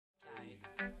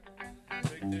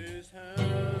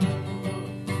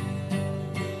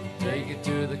Take it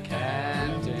to the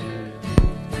captain.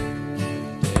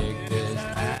 Take this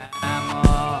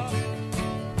hammer.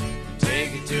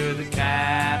 Take it to the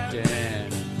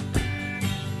captain.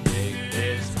 Take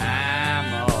this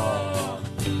hammer.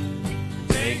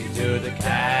 Take it to the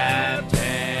captain.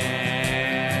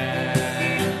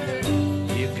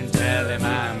 You can tell him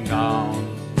I'm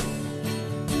gone.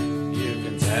 You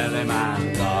can tell him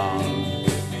I'm gone.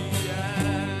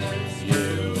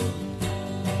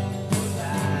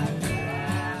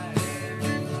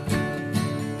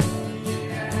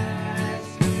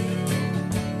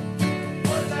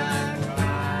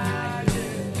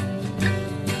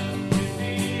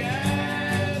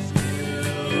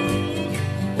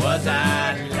 Was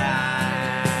I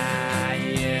lying?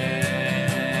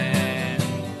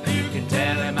 You can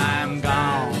tell him I'm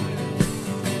gone.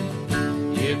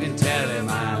 You can tell him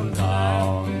I'm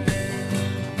gone.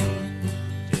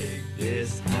 Take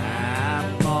this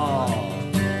hammer.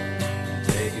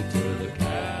 Take it to the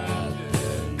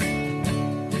captain.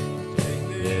 Take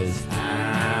this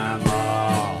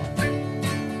hammer.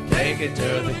 Take it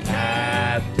to the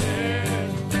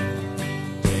captain.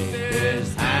 Take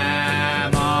this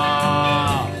hammer.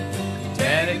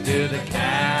 To the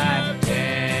captain.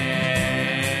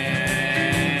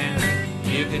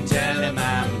 You can tell him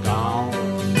I'm gone.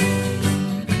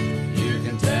 You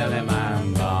can tell him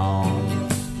I'm gone.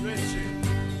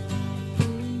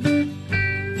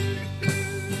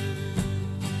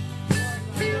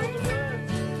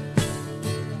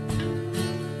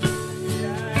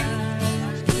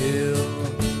 Still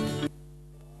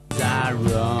I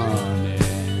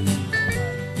running.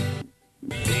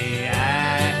 He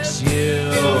asks you.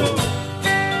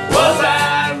 Was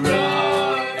I running?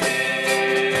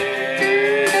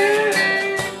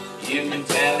 You can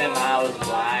tell him I was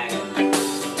blind.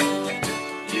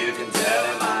 You can tell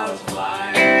him I was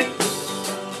blind.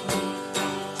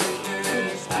 Take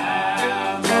this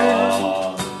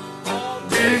hammer.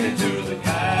 Take it to the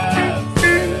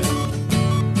captain.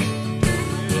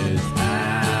 This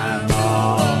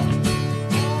hammer.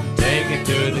 Take it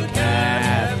to the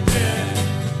captain.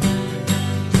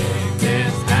 Take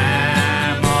this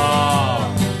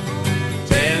hammer.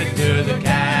 Take it to the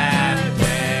captain.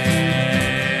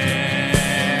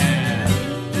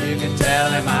 You can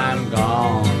tell him I'm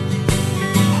gone.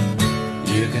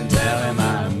 You can tell him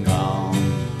I'm gone.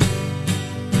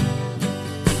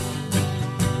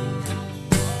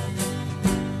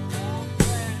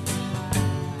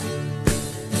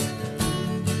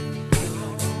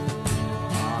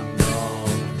 Oh no.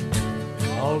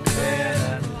 Okay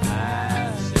then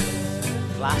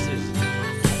glasses.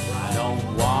 I don't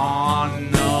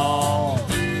want no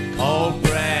cold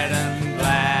bread and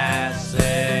glasses.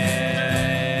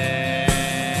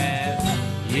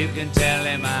 You can tell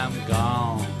him I'm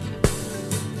gone.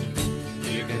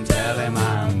 You can tell him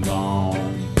I'm gone.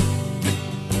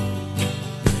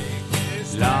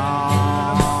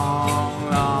 Long,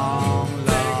 long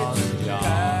lost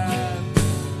John.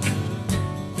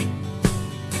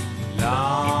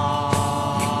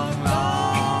 Long,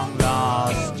 long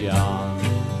lost John.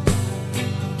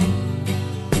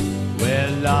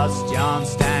 Well, lost John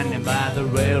standing by the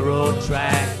railroad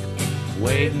track,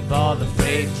 waiting for the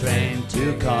freight train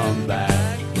to come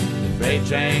back. The freight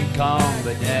train come,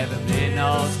 but never been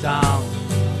no song.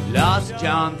 Lost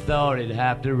John thought he'd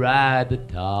have to ride the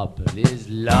top of his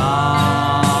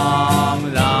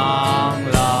long, long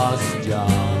lost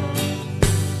John.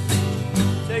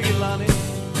 Take it, Lonnie.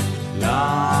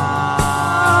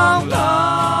 Long,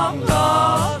 long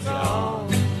lost John.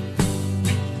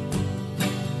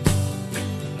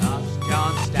 Lost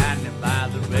John standing by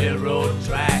the railroad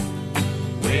track,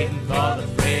 waiting for the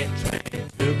freight train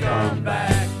to come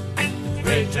back. The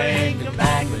freight train come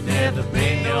back, but never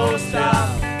bring no stop.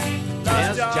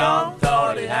 Lost John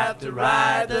thought he'd have to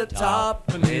ride the top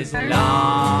of his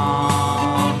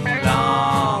long,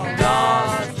 long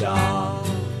lost John.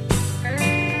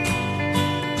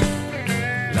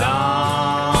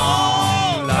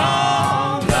 Long,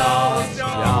 long lost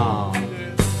John.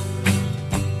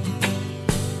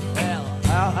 Well,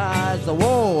 how high's the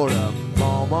water,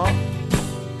 mama?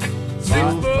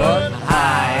 2 foot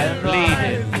high and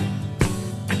bleeding.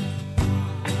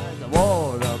 How's the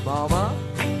water, mama?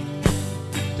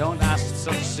 Don't ask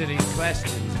such silly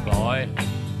questions, boy.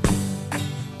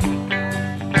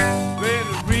 When we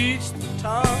reached the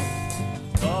top,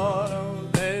 thought I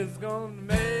was gonna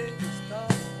make a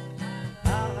stop.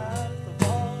 How high's the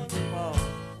waterfall?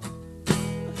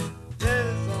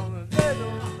 There's on the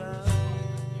little line.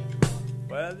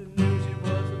 Well, they knew she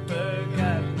was a bird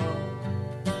cat mom.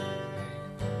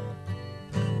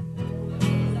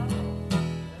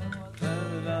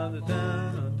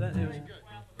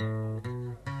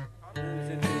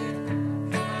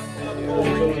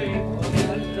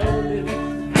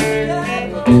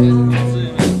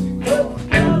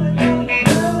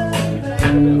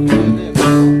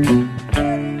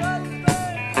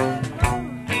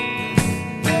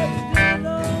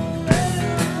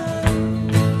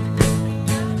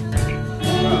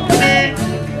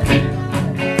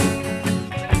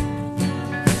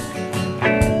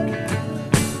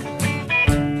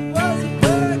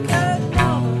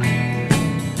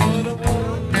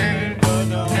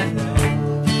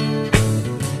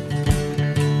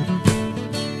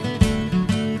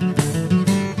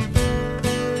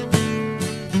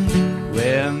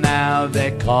 now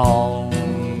they call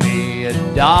me a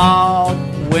dog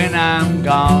when I'm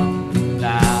gone.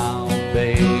 Now,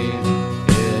 babe,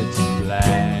 it's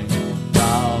black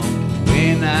dog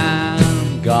when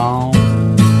I'm gone.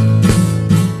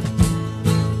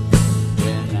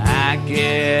 When I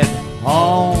get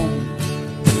home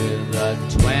with a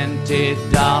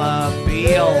 $20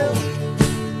 bill,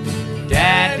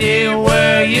 Daddy,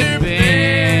 where you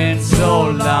been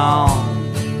so long?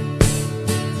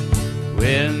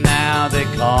 Well, now they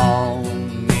call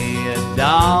me a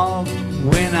dog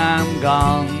when I'm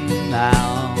gone.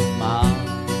 Now, Mom,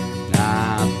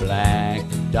 I'm a black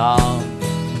dog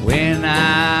when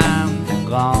I'm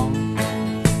gone.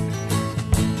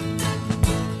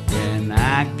 When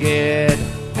I get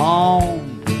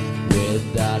home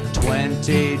with a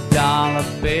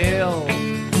 $20 bill,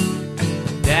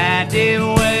 Daddy,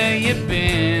 where you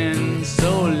been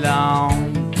so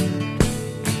long?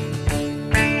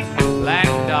 Black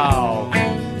dog.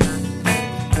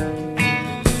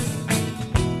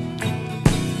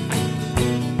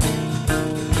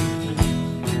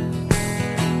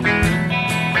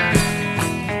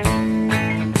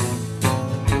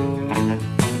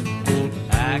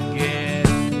 I get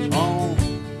home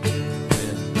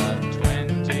with a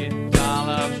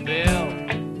 $20 bill.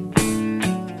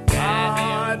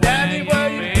 Daddy, where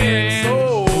you been so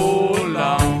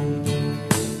long?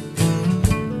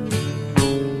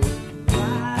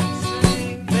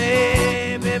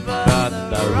 Baby, but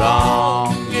the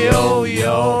wrong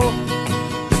yo-yo.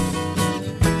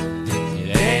 It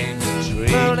ain't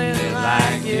treating me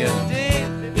like you did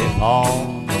before.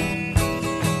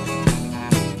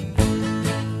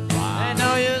 I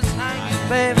know you're hanging,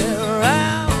 baby,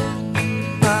 around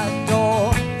my door.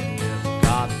 You've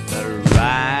got the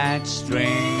right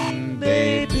string,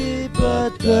 baby,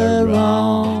 but the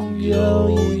wrong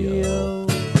yo-yo.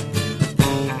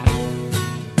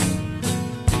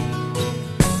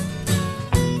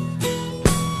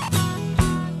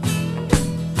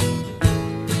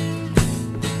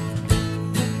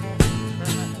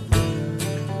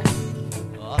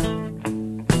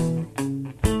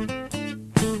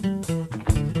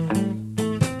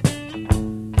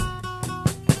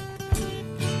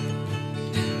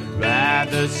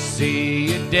 Rather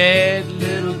see you dead,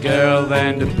 little girl,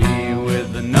 than to be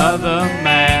with another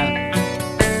man.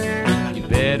 You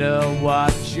better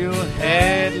watch your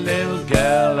head, little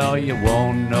girl, or you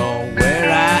won't know where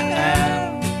I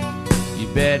am. You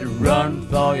better run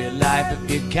for your life if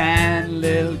you can,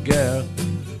 little girl.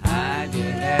 Hide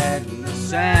your head in the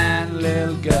sand,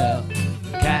 little girl.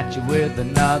 Catch you with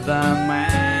another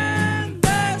man.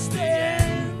 That's the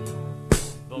end,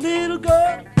 little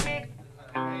girl.